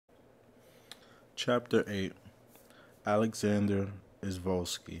Chapter 8. Alexander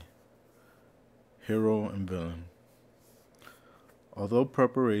Isvolsky, Hero and Villain. Although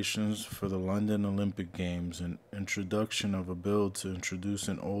preparations for the London Olympic Games and introduction of a bill to introduce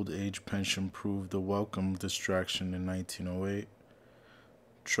an old age pension proved a welcome distraction in 1908,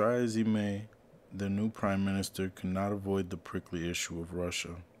 try as he may, the new prime minister could not avoid the prickly issue of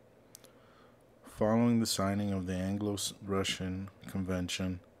Russia. Following the signing of the Anglo-Russian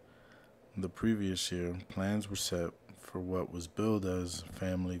Convention the previous year, plans were set for what was billed as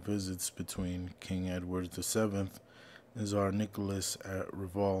family visits between King Edward VII and Tsar Nicholas at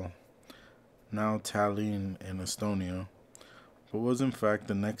Reval, now Tallinn in Estonia, but was in fact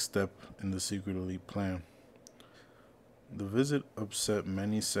the next step in the secret elite plan. The visit upset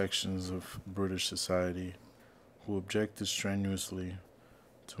many sections of British society, who objected strenuously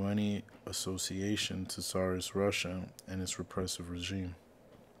to any association to Tsarist Russia and its repressive regime.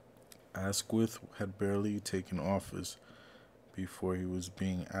 Asquith had barely taken office before he was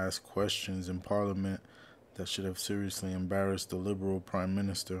being asked questions in Parliament that should have seriously embarrassed the Liberal Prime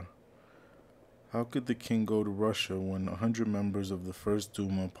Minister. How could the king go to Russia when 100 members of the First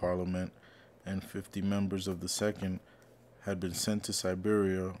Duma Parliament and 50 members of the Second had been sent to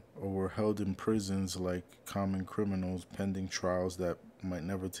Siberia or were held in prisons like common criminals pending trials that might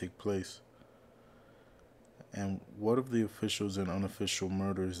never take place? And what of the officials and unofficial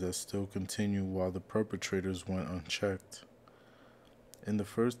murders that still continue while the perpetrators went unchecked? In the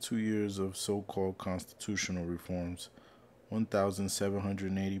first 2 years of so-called constitutional reforms,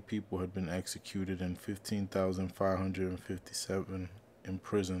 1,780 people had been executed and 15,557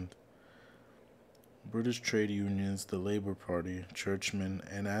 imprisoned. British trade unions, the Labour Party, churchmen,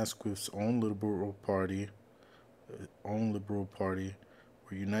 and Asquith's own Liberal Party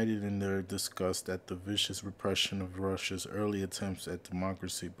were united in their disgust at the vicious repression of Russia's early attempts at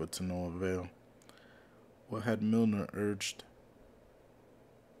democracy, but to no avail. What had Milner urged?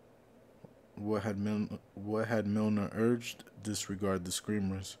 Disregard the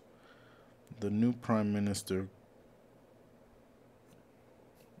screamers. The new prime minister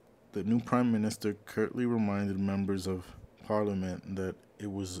curtly reminded members of Parliament that it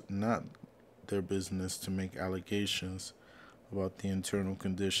was not their business to make allegations about the internal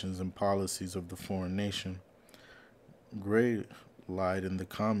conditions and policies of the foreign nation. Grey lied in the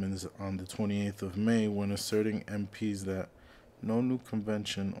Commons on the 28th of May when asserting MPs that no new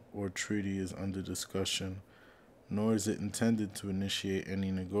convention or treaty is under discussion, nor is it intended to initiate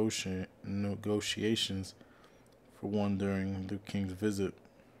any negotiations for one during the king's visit.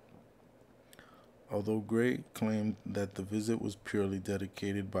 Although Grey claimed that the visit was purely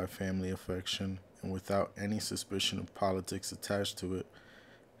dedicated by family affection and without any suspicion of politics attached to it,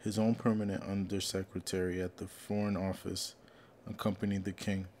 his own permanent undersecretary at the Foreign Office accompanied the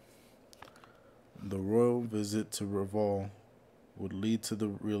king. The royal visit to Reval would lead to the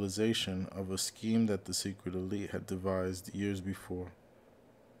realization of a scheme that the secret elite had devised years before: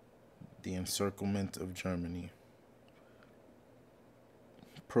 the encirclement of Germany.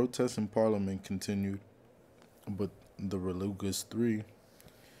 Protests in Parliament continued, but the Relugas III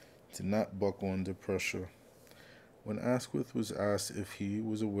did not buckle under pressure. When Asquith was asked if he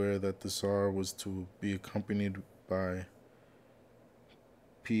was aware that the Tsar was to be accompanied by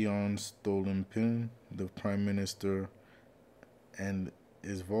Pion Stolypin, the Prime Minister, and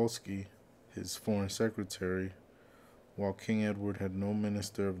Isvolsky, his Foreign Secretary, while King Edward had no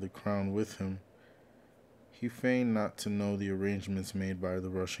minister of the crown with him, he feigned not to know the arrangements made by the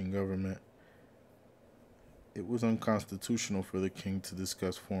Russian government. It was unconstitutional for the king to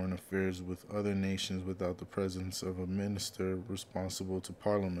discuss foreign affairs with other nations without the presence of a minister responsible to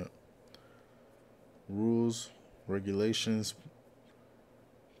Parliament. Rules, regulations,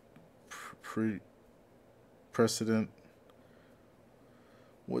 precedent.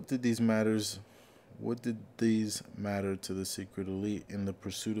 What did these matter to the secret elite in the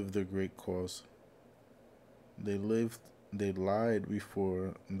pursuit of their great cause? They lied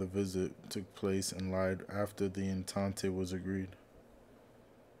before the visit took place and lied after the Entente was agreed.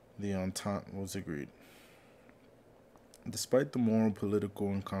 Despite the moral, political,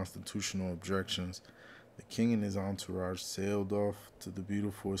 and constitutional objections, the king and his entourage sailed off to the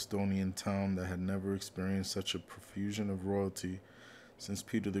beautiful Estonian town that had never experienced such a profusion of royalty since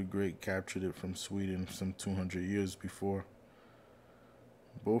Peter the Great captured it from Sweden some 200 years before.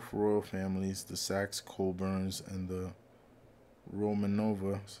 Both royal families, the Saxe-Coburns and the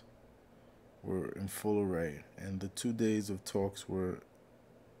Romanovas, were in full array, and the 2 days of talks were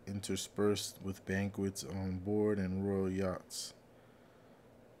interspersed with banquets on board and royal yachts.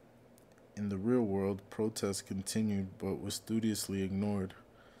 In the real world, protests continued but were studiously ignored.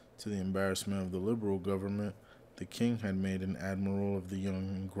 To the embarrassment of the liberal government, the king had made an admiral of the young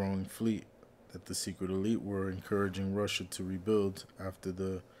and growing fleet that the secret elite were encouraging Russia to rebuild after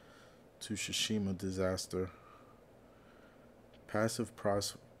the Tsushima disaster. Passive,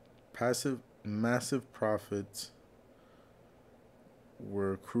 pros- Massive profits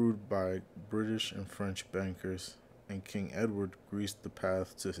were accrued by British and French bankers, and King Edward greased the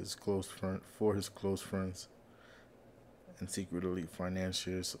path to his close friends and secret elite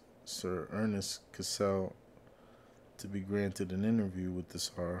financiers, Sir Ernest Cassell, to be granted an interview with the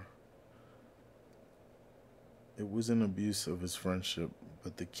Tsar. It was an abuse of his friendship,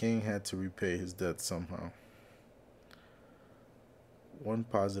 but the king had to repay his debt somehow. One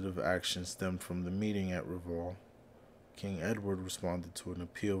positive action stemmed from the meeting at Reval. King Edward responded to an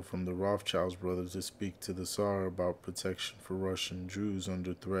appeal from the Rothschild brothers to speak to the Tsar about protection for Russian Jews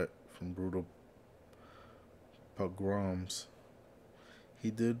under threat from brutal pogroms. He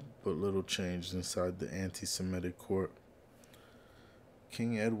did but little change inside the anti-Semitic court.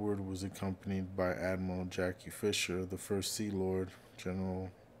 King Edward was accompanied by Admiral Jackie Fisher, the First Sea Lord, General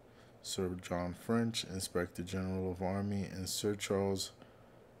Sir John French, Inspector General of Army, and Sir Charles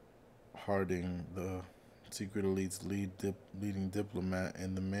Harding, the secret elite's leading diplomat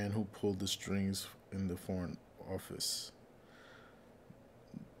and the man who pulled the strings in the Foreign Office.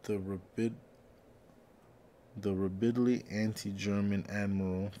 The rabidly anti-German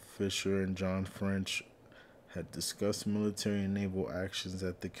Admiral Fisher and John French had discussed military and naval actions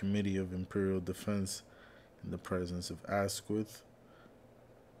at the Committee of Imperial Defense in the presence of Asquith,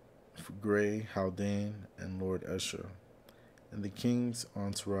 Grey, Haldane, and Lord Esher, and the king's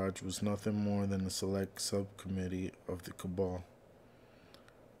entourage was nothing more than a select subcommittee of the cabal.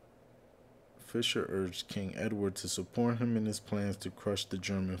 Fisher urged King Edward to support him in his plans to crush the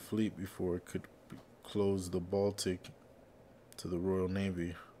German fleet before it could close the Baltic to the Royal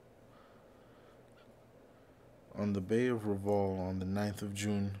Navy. On the Bay of Reval on the 9th of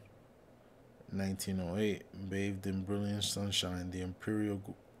June 1908, bathed in brilliant sunshine, the Imperial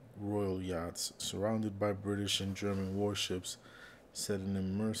Royal yachts, surrounded by British and German warships, set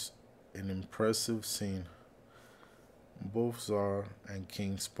an impressive scene. Both Tsar and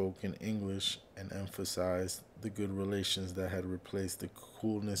King spoke in English and emphasized the good relations that had replaced the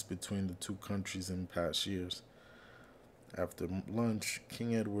coolness between the two countries in past years. After lunch,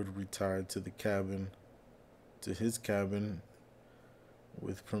 King Edward retired to his cabin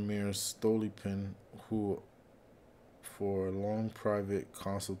with Premier Stolypin, who for a long private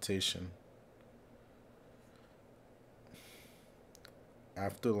consultation.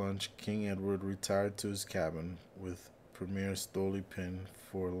 After lunch, King Edward retired to his cabin with Premier Stolypin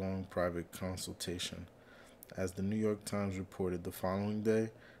for a long private consultation. As the New York Times reported the following day,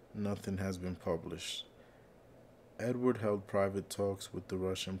 nothing has been published. Edward held private talks with the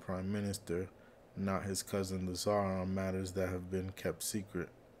Russian Prime Minister, not his cousin the Tsar, on matters that have been kept secret.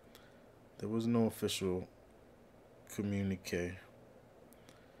 There was no official communique.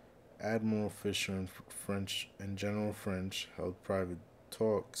 Admiral Fisher and General French held private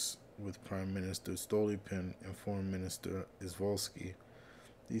talks with Prime Minister Stolypin and Foreign Minister Isvolsky.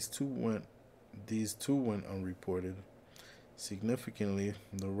 These two went unreported. Significantly,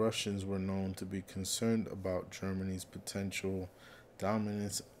 the Russians were known to be concerned about Germany's potential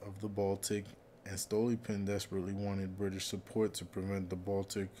dominance of the Baltic, and Stolypin desperately wanted British support to prevent the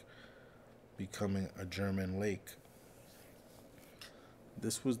Baltic becoming a German lake.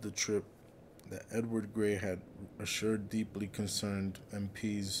 This was the trip that Edward Grey had assured deeply concerned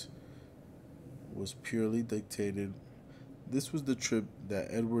MPs was purely dictated. This was the trip that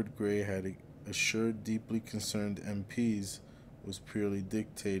Edward Grey had assured deeply concerned MPs was purely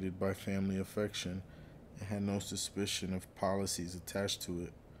dictated by family affection and had no suspicion of policies attached to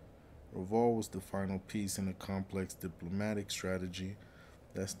it. Reval was the final piece in a complex diplomatic strategy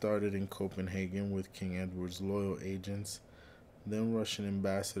that started in Copenhagen with King Edward's loyal agents, then Russian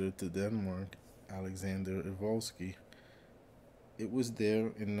ambassador to Denmark, Alexander Isvolsky. It was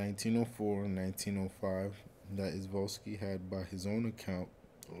there in 1904 and 1905 that Isvolsky had, by his own account,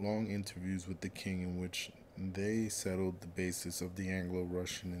 long interviews with the king in which they settled the basis of the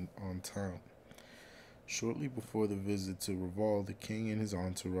Anglo-Russian entente. Shortly before the visit to Reval, the king and his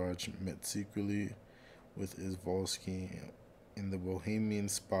entourage met secretly with Isvolsky in the Bohemian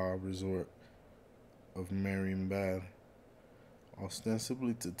spa resort of Marienbad,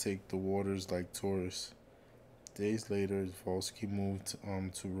 ostensibly to take the waters like tourists. Days later, Isvolsky moved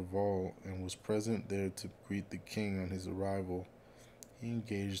on to Reval and was present there to greet the king on his arrival. He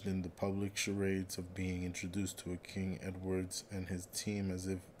engaged in the public charades of being introduced to a King Edward's and his team as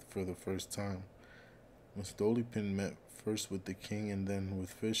if for the first time. When Stolypin met first with the king and then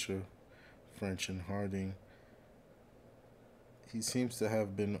with Fisher, French, and Harding. He seems to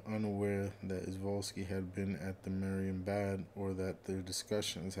have been unaware that Isvolsky had been at the Marienbad or that their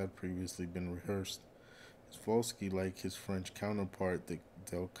discussions had previously been rehearsed. Isvolsky, like his French counterpart, the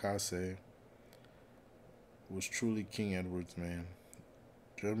Delcasse, was truly King Edward's man.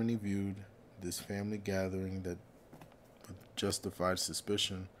 Germany viewed this family gathering that justified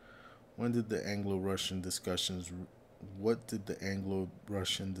suspicion. When did the Anglo-Russian discussions what did the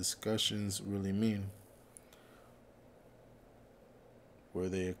Anglo-Russian discussions really mean? Were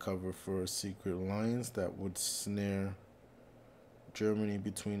they a cover for a secret alliance that would snare Germany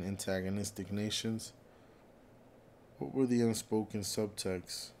between antagonistic nations? What were the unspoken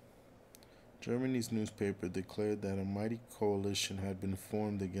subtexts? Germany's newspaper declared that a mighty coalition had been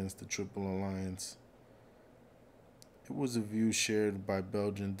formed against the Triple Alliance. It was a view shared by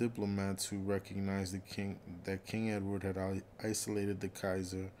Belgian diplomats who recognized that King Edward had isolated the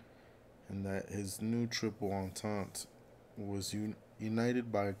Kaiser and that his new Triple Entente was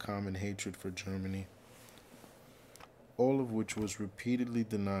united by a common hatred for Germany, all of which was repeatedly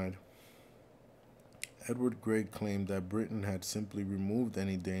denied. Edward Grey claimed that Britain had simply removed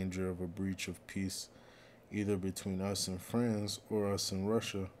any danger of a breach of peace, either between us and France or us and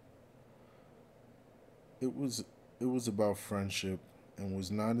Russia. It was about friendship and was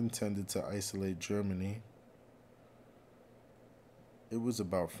not intended to isolate Germany. It was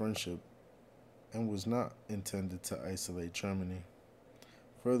about friendship and was not intended to isolate Germany.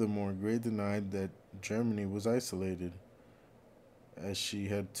 Furthermore, Grey denied that Germany was isolated, as she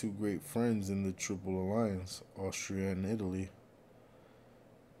had two great friends in the Triple Alliance, Austria and Italy.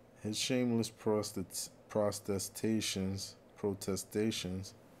 His shameless protestations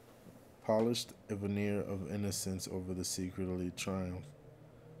polished a veneer of innocence over the secret elite triumph.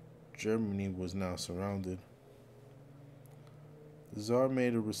 Germany was now surrounded. The Tsar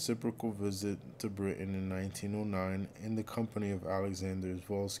made a reciprocal visit to Britain in 1909 in the company of Alexander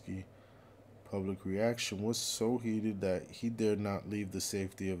Isvolsky. Public reaction was so heated that he dared not leave the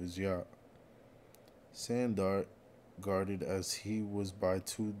safety of his yacht. Sandart, guarded as he was by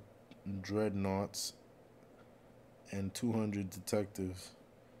 2 dreadnoughts and 200 detectives.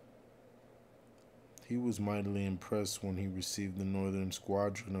 He was mightily impressed when he received the northern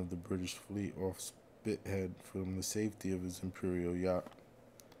squadron of the British fleet off Spithead from the safety of his imperial yacht.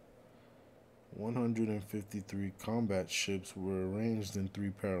 153 combat ships were arranged in 3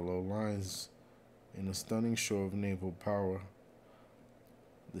 parallel lines in a stunning show of naval power.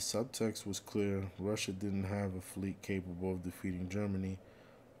 The subtext was clear. Russia didn't have a fleet capable of defeating Germany,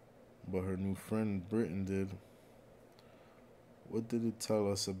 but her new friend Britain did. What did it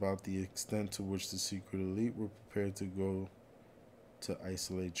tell us about the extent to which the secret elite were prepared to go to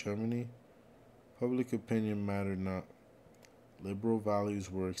isolate Germany? Public opinion mattered not. Liberal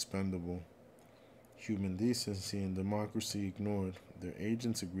values were expendable. Human decency and democracy ignored. Their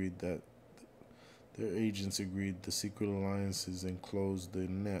agents agreed the secret alliances enclosed the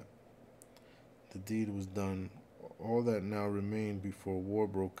net. The deed was done. All that now remained before war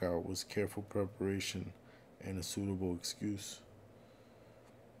broke out was careful preparation and a suitable excuse.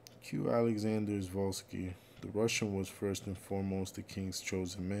 Q. Alexander Isvolsky, the Russian, was first and foremost the king's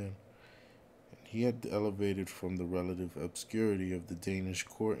chosen man, and he had elevated from the relative obscurity of the Danish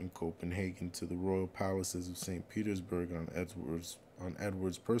court in Copenhagen to the royal palaces of St. Petersburg on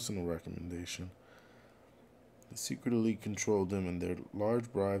Edward's personal recommendation. The secret elite controlled him, and their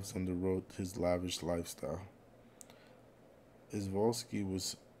large bribes underwrote his lavish lifestyle. Isvolsky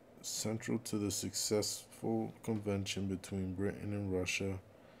was central to the successful convention between Britain and Russia,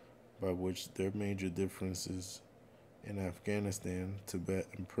 by which their major differences in Afghanistan, Tibet,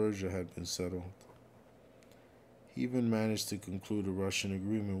 and Persia had been settled. He even managed to conclude a Russian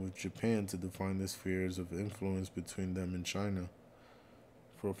agreement with Japan to define the spheres of influence between them and China.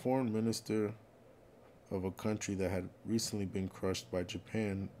 For a foreign minister of a country that had recently been crushed by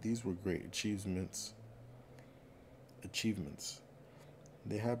Japan, these were great achievements.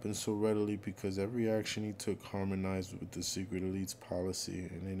 They happened so readily because every action he took harmonized with the secret elite's policy,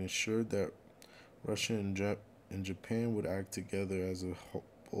 and it ensured that Russia and Japan would act together as a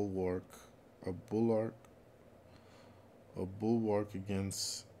bulwark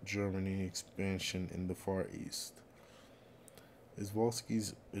against Germany expansion in the Far East.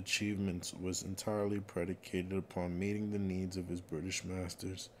 Isvolsky's achievements was entirely predicated upon meeting the needs of his British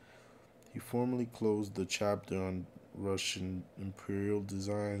masters. He formally closed the chapter on Russian imperial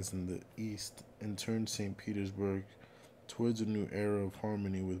designs in the East and turned St. Petersburg towards a new era of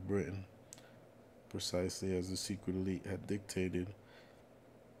harmony with Britain, precisely as the secret elite had dictated.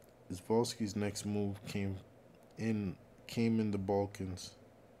 Isvolsky's next move came in came in the Balkans,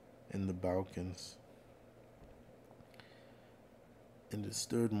 and it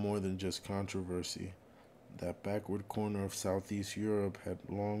stirred more than just controversy. That backward corner of Southeast Europe had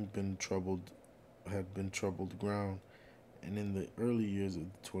been troubled ground, and in the early years of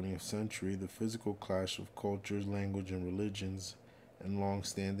the 20th century, the physical clash of cultures, language, and religions, and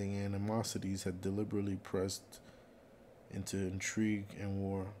long-standing animosities had deliberately pressed into intrigue and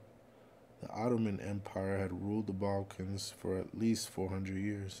war. The Ottoman Empire had ruled the Balkans for at least 400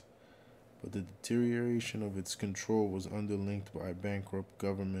 years, but the deterioration of its control was underlinked by a bankrupt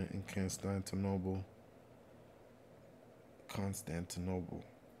government in Constantinople.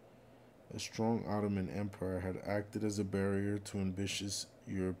 A strong Ottoman Empire had acted as a barrier to ambitious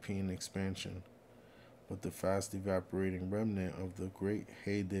European expansion, but the fast evaporating remnant of the great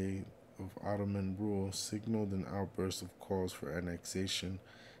heyday of Ottoman rule signaled an outburst of calls for annexation,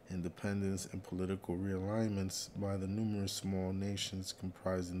 independence, and political realignments by the numerous small nations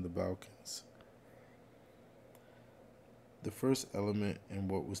comprising the Balkans. The first element in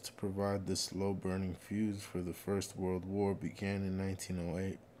what was to provide the slow-burning fuse for the First World War began in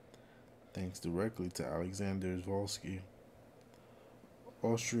 1908, thanks directly to Alexander Isvolsky.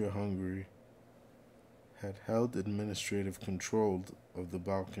 Austria-Hungary had held administrative control of the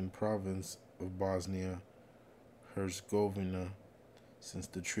Balkan province of Bosnia-Herzegovina since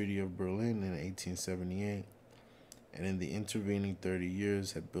the Treaty of Berlin in 1878, and in the intervening 30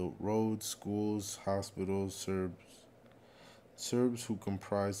 years had built roads, schools, hospitals. Serbs, who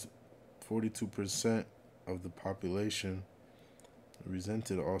comprised 42% of the population,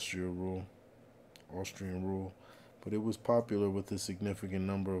 resented Austrian rule, but it was popular with a significant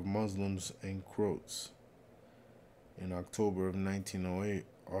number of Muslims and Croats. In October of 1908,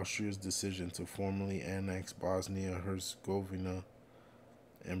 Austria's decision to formally annex Bosnia-Herzegovina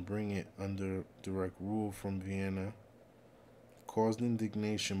and bring it under direct rule from Vienna caused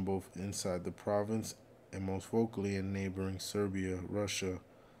indignation both inside the province and most vocally in neighboring Serbia.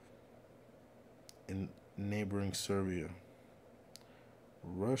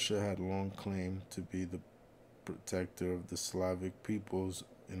 Russia had long claimed to be the protector of the Slavic peoples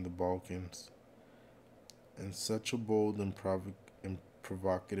in the Balkans, and such a bold and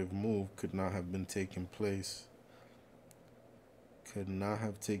provocative move could not have taken place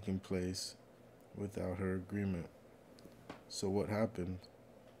without her agreement. So what happened?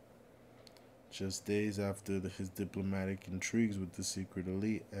 Just days after his diplomatic intrigues with the secret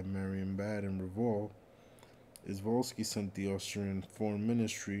elite at Marienbad and Reval, Isvolsky sent the Austrian Foreign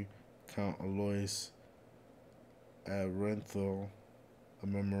Ministry, Count Alois Aehrenthal, a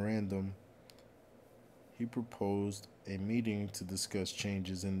memorandum. He proposed a meeting to discuss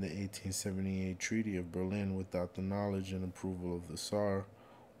changes in the 1878 Treaty of Berlin without the knowledge and approval of the Tsar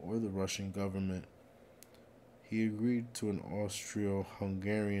or the Russian government. He agreed to an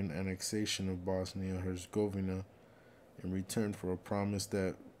Austro-Hungarian annexation of Bosnia-Herzegovina in return for a promise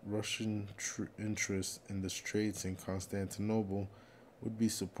that Russian interests in the Straits and Constantinople would be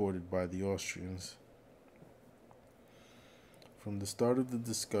supported by the Austrians. From the start of the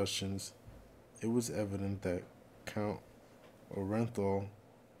discussions, it was evident that Count Aehrenthal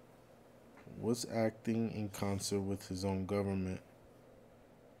was acting in concert with his own government.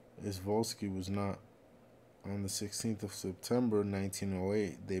 Isvolsky was not. On the 16th of September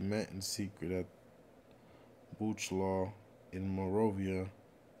 1908, they met in secret at Buchlau in Moravia.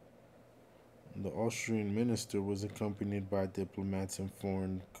 The Austrian minister was accompanied by diplomats and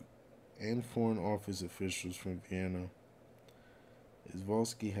foreign office officials from Vienna.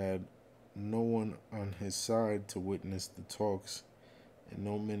 Isvolsky had no one on his side to witness the talks, and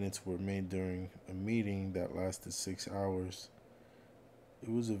no minutes were made during a meeting that lasted 6 hours. It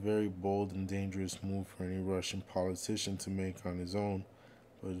was a very bold and dangerous move for any Russian politician to make on his own,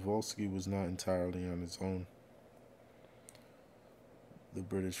 but Isvolsky was not entirely on his own. The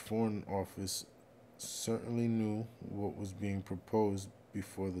British Foreign Office certainly knew what was being proposed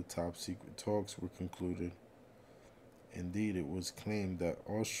before the top-secret talks were concluded. Indeed, it was claimed that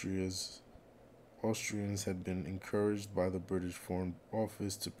Austrians had been encouraged by the British Foreign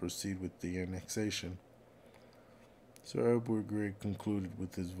Office to proceed with the annexation. Sir Edward Grey concluded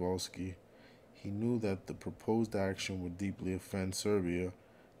with Isvolsky. He knew that the proposed action would deeply offend Serbia,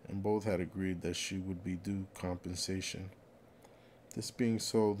 and both had agreed that she would be due compensation. This being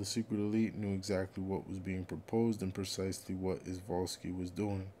so, the secret elite knew exactly what was being proposed and precisely what Isvolsky was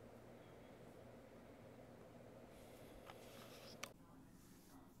doing.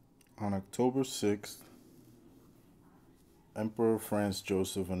 On October 6th, Emperor Franz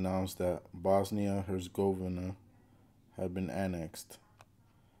Joseph announced that Bosnia-Herzegovina had been annexed,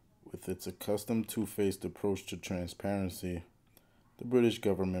 With its accustomed two-faced approach to transparency, the British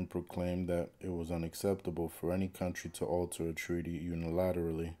government proclaimed that it was unacceptable for any country to alter a treaty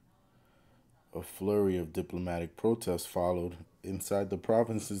unilaterally. A flurry of diplomatic protests followed. Inside the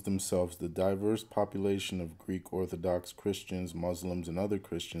provinces themselves, the diverse population of Greek Orthodox Christians, Muslims, and other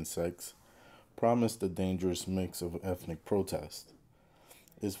Christian sects promised a dangerous mix of ethnic protest.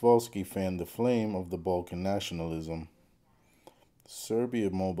 Isvolsky fanned the flame of the Balkan nationalism. Serbia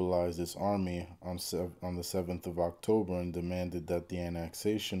mobilized its army on the 7th of October and demanded that the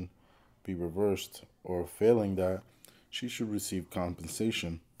annexation be reversed, or failing that, she should receive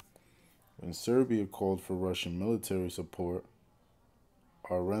compensation. When Serbia called for Russian military support,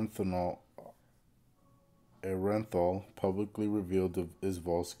 Arenthal publicly revealed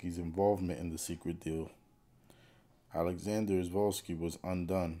Isvolsky's involvement in the secret deal. Alexander Isvolsky was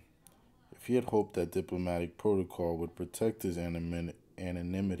undone. If he had hoped that diplomatic protocol would protect his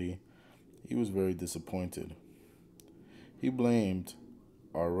anonymity, he was very disappointed. He blamed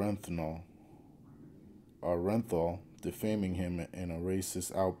Arenthal, defaming him in a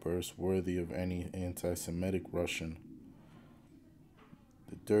racist outburst worthy of any anti-Semitic Russian.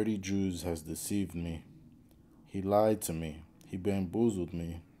 "The dirty Jew has deceived me. He lied to me. He bamboozled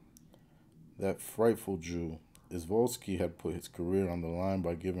me. That frightful Jew." Isvolsky had put his career on the line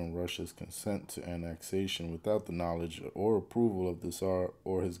by giving Russia's consent to annexation without the knowledge or approval of the Tsar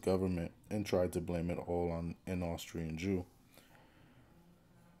or his government, and tried to blame it all on an Austrian Jew.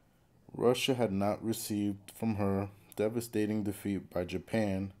 Russia had not received from her devastating defeat by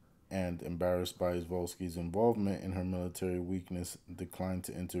Japan, and, embarrassed by Isvolsky's involvement in her military weakness, declined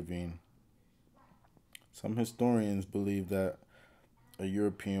to intervene. Some historians believe that a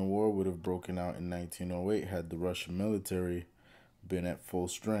European war would have broken out in 1908 had the Russian military been at full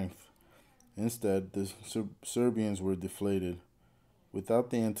strength. Instead, the Serbians were deflated.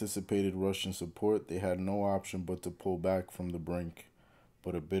 Without the anticipated Russian support, they had no option but to pull back from the brink.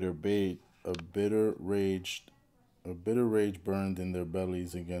 But a bitter rage burned in their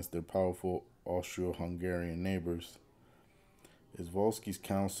bellies against their powerful Austro-Hungarian neighbors. Isvolsky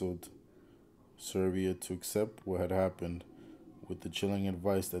counseled Serbia to accept what had happened, with the chilling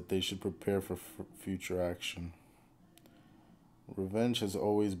advice that they should prepare for future action. Revenge has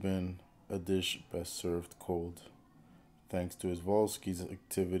always been a dish best served cold. Thanks to Isvolsky's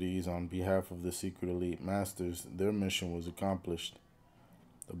activities on behalf of the secret elite masters, their mission was accomplished.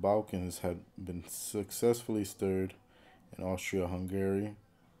 The Balkans had been successfully stirred, and Austria-Hungary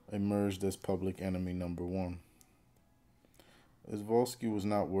emerged as public enemy number one. Isvolsky was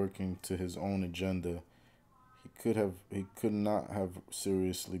not working to his own agenda. He could not have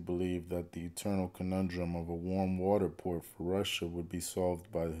seriously believed that the eternal conundrum of a warm water port for Russia would be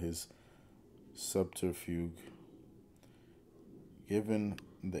solved by his subterfuge. Given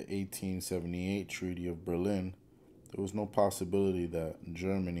the 1878 Treaty of Berlin, there was no possibility that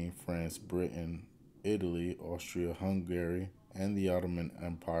Germany, France, Britain, Italy, Austria-Hungary, and the Ottoman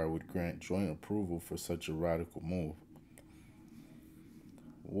Empire would grant joint approval for such a radical move.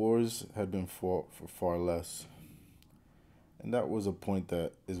 Wars had been fought for far less, and that was a point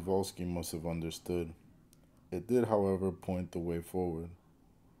that Isvolsky must have understood. It did, however, point the way forward.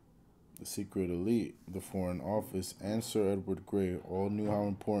 The secret elite, the Foreign Office, and Sir Edward Grey all knew how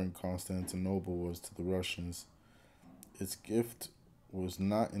important Constantinople was to the Russians. Its gift was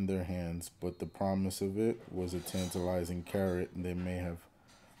not in their hands, but the promise of it was a tantalizing carrot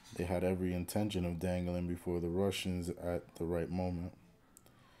they had every intention of dangling before the Russians at the right moment.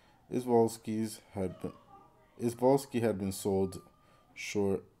 Isvolsky had been sold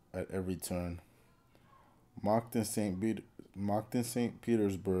short at every turn. Mocked in St.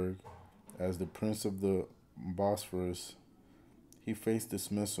 Petersburg as the Prince of the Bosphorus, he faced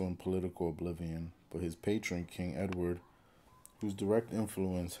dismissal and political oblivion, but his patron, King Edward, whose direct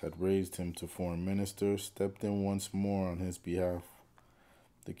influence had raised him to foreign minister, stepped in once more on his behalf.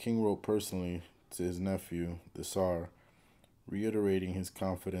 The king wrote personally to his nephew, the Tsar, reiterating his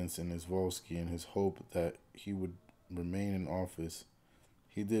confidence in Isvolsky and his hope that he would remain in office.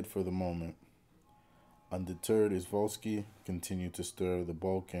 He did for the moment. Undeterred, Isvolsky continued to stir the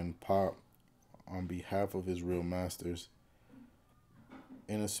Balkan pot on behalf of his real masters.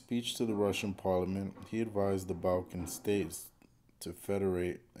 In a speech to the Russian parliament, he advised the Balkan states to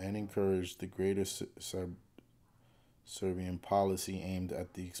federate and encourage the greater Serbian policy aimed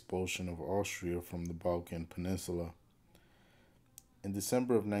at the expulsion of Austria from the Balkan Peninsula. In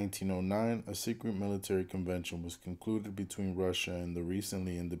December of 1909, a secret military convention was concluded between Russia and the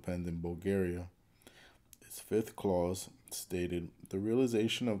recently independent Bulgaria. Its fifth clause stated, "The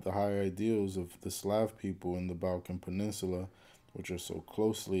realization of the high ideals of the Slav people in the Balkan Peninsula which are so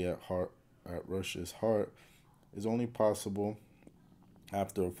closely at Russia's heart, is only possible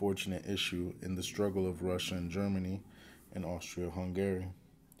after a fortunate issue in the struggle of Russia and Germany and Austria-Hungary.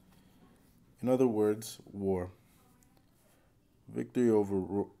 In other words, war. Victory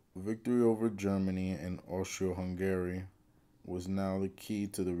over Victory over Germany and Austria-Hungary was now the key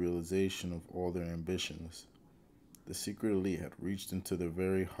to the realization of all their ambitions. The secret elite had reached into the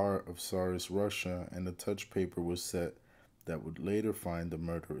very heart of Tsarist Russia, and the touch paper was set that would later find the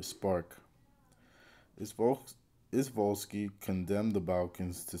murderous spark. Isvolsky condemned the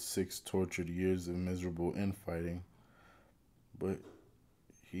Balkans to 6 tortured years of miserable infighting, but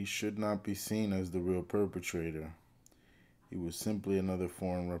he should not be seen as the real perpetrator. He was simply another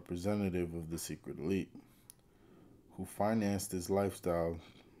foreign representative of the secret elite, who financed his lifestyle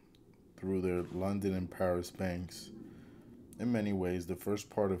through their London and Paris banks. In many ways, the first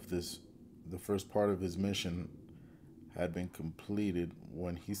part of his mission had been completed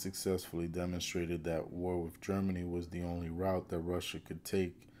when he successfully demonstrated that war with Germany was the only route that Russia could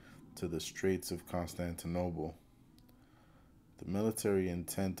take to the Straits of Constantinople. The military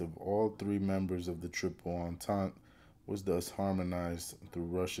intent of all 3 members of the Triple Entente was thus harmonized through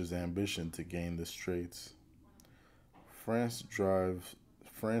Russia's ambition to gain the Straits. France's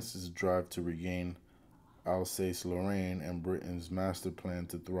drive to regain Alsace-Lorraine, and Britain's master plan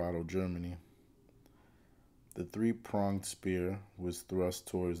to throttle Germany. The 3-pronged spear was thrust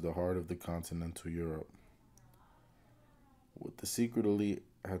towards the heart of the continental Europe. What the secret elite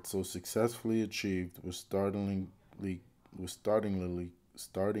had so successfully achieved was startlingly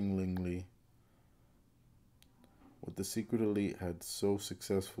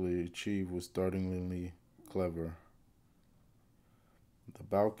clever. The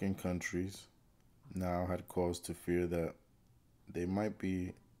Balkan countries now had cause to fear that they might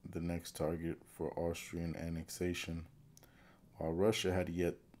be the next target for Austrian annexation, while Russia had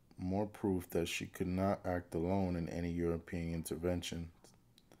yet more proof that she could not act alone in any European intervention.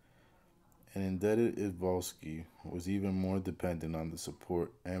 An indebted Isvolsky was even more dependent on the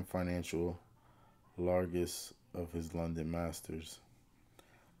support and financial largesse of his London masters.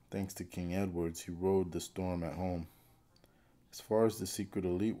 Thanks to King Edward, he rode the storm at home. As far as the secret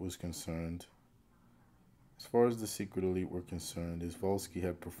elite were concerned, Isvolsky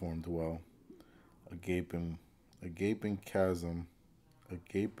had performed well. A gaping chasm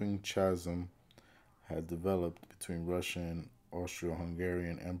had developed between Russia and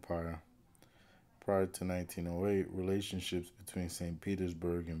Austro-Hungarian Empire. Prior to 1908, relationships between St.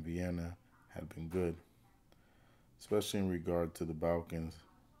 Petersburg and Vienna had been good, especially in regard to the Balkans.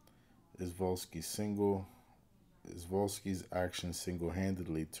 Isvolsky's action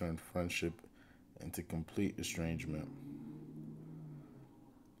single-handedly turned friendship into complete estrangement.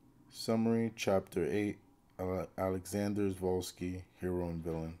 Summary, Chapter 8, Alexander Isvolsky, Hero and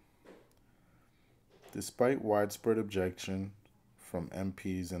Villain. Despite widespread objection from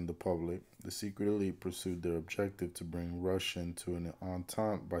MPs and the public, the secret elite pursued their objective to bring Russia into an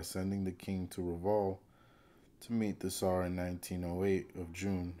entente by sending the king to Reval to meet the Tsar in 1908 of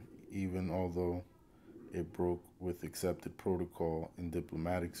June, even although it broke with accepted protocol in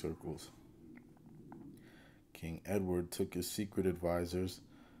diplomatic circles. King Edward took his secret advisors,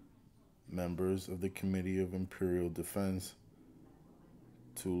 members of the Committee of Imperial Defense,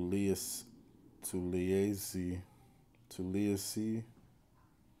 to liaise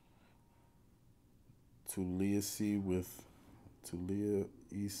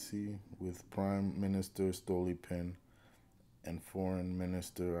with Prime Minister Stolypin and Foreign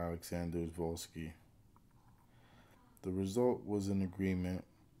Minister Alexander Isvolsky. The result was an agreement,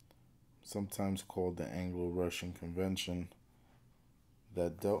 sometimes called the Anglo-Russian Convention,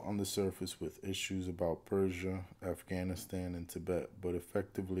 that dealt on the surface with issues about Persia, Afghanistan, and Tibet, but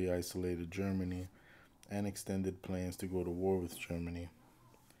effectively isolated Germany and extended plans to go to war with Germany.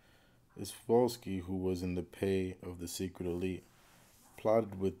 Isvolsky, who was in the pay of the secret elite,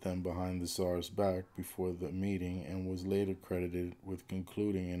 plotted with them behind the Tsar's back before the meeting and was later credited with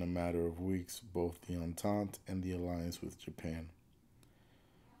concluding in a matter of weeks both the Entente and the alliance with Japan.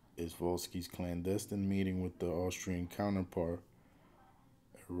 Isvolsky's clandestine meeting with the Austrian counterpart,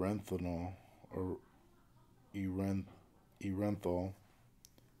 Ehrenthal,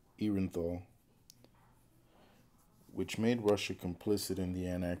 which made Russia complicit in the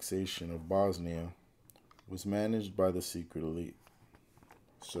annexation of Bosnia, was managed by the secret elite.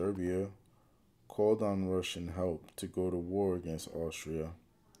 Serbia called on Russian help to go to war against Austria,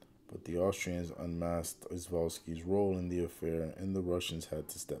 but the Austrians unmasked Isvolsky's role in the affair and the Russians had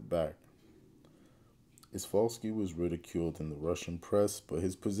to step back. Isvolsky was ridiculed in the Russian press, but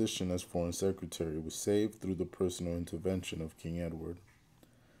his position as Foreign Secretary was saved through the personal intervention of King Edward.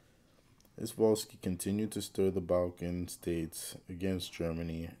 Isvolsky continued to stir the Balkan states against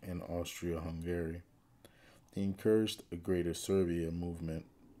Germany and Austria-Hungary. He encouraged a Greater Serbia movement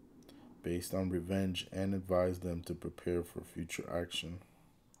based on revenge and advised them to prepare for future action.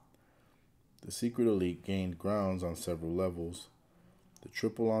 The secret elite gained grounds on several levels. The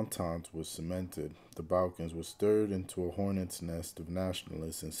Triple Entente was cemented. The Balkans were stirred into a hornet's nest of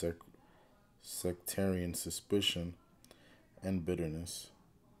nationalists and sectarian suspicion and bitterness.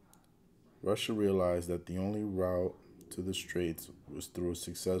 Russia realized that the only route to the Straits was through a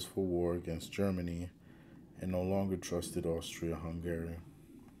successful war against Germany and no longer trusted Austria-Hungary.